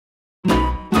Now,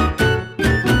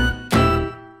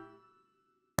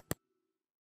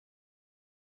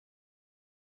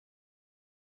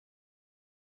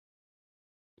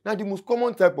 the most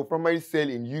common type of primary cell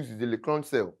in use is the Leclanche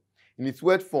cell. In its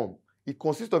wet form, it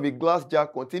consists of a glass jar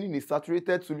containing a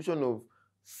saturated solution of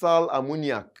sal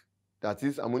ammoniac, that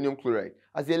is ammonium chloride,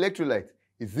 as the electrolyte,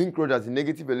 a zinc rod as the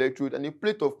negative electrode, and a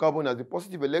plate of carbon as the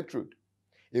positive electrode.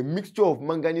 A mixture of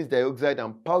manganese dioxide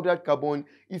and powdered carbon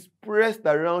is pressed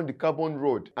around the carbon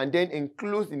rod and then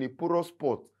enclosed in a porous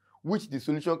pot, which the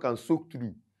solution can soak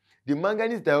through. The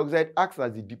manganese dioxide acts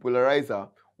as the depolarizer,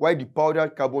 while the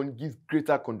powdered carbon gives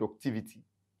greater conductivity.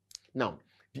 Now,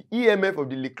 the e.m.f of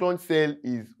the Leclanche cell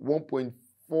is 1.4,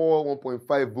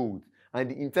 1.5 volts,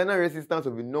 and the internal resistance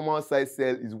of a normal size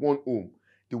cell is 1 ohm.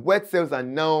 The wet cells are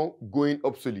now going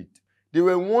obsolete. They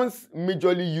were once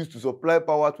majorly used to supply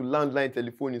power to landline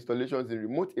telephone installations in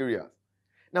remote areas.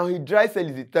 Now, a dry cell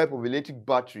is a type of electric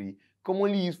battery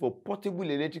commonly used for portable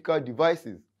electrical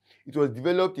devices. It was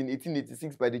developed in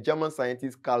 1886 by the German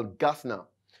scientist Karl Gassner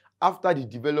after the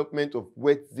development of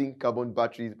wet zinc carbon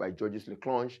batteries by Georges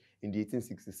Leclanche in the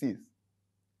 1866.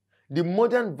 The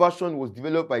modern version was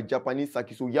developed by Japanese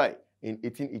Sakiso Yai in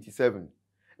 1887.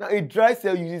 Now, a dry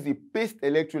cell uses a paste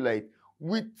electrolyte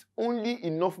with only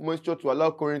enough moisture to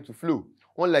allow current to flow.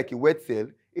 Unlike a wet cell,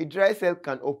 a dry cell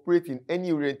can operate in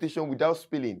any orientation without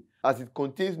spilling, as it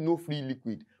contains no free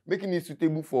liquid, making it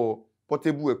suitable for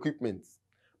portable equipment.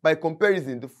 By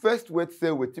comparison, the first wet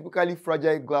cell were typically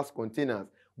fragile glass containers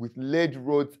with lead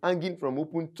rods hanging from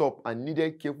open top and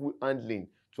needed careful handling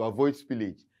to avoid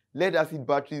spillage. Lead acid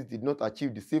batteries did not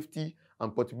achieve the safety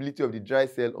and portability of the dry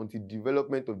cell until the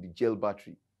development of the gel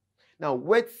battery. Now,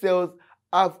 wet cells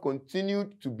have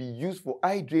continued to be used for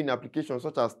high drain applications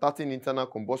such as starting internal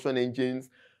combustion engines,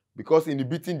 because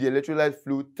inhibiting the electrolyte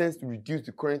flow tends to reduce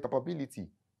the current capability.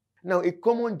 Now, a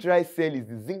common dry cell is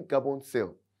the zinc carbon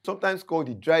cell, sometimes called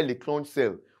the dry Leclanche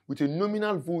cell, with a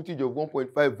nominal voltage of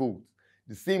 1.5 volts,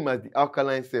 the same as the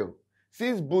alkaline cell,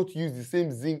 since both use the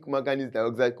same zinc manganese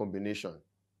dioxide combination.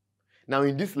 Now,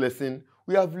 in this lesson,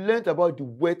 we have learned about the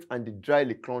wet and the dry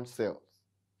Leclanche cells.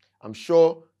 I'm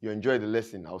sure you enjoyed the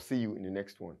lesson. I'll see you in the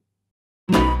next one.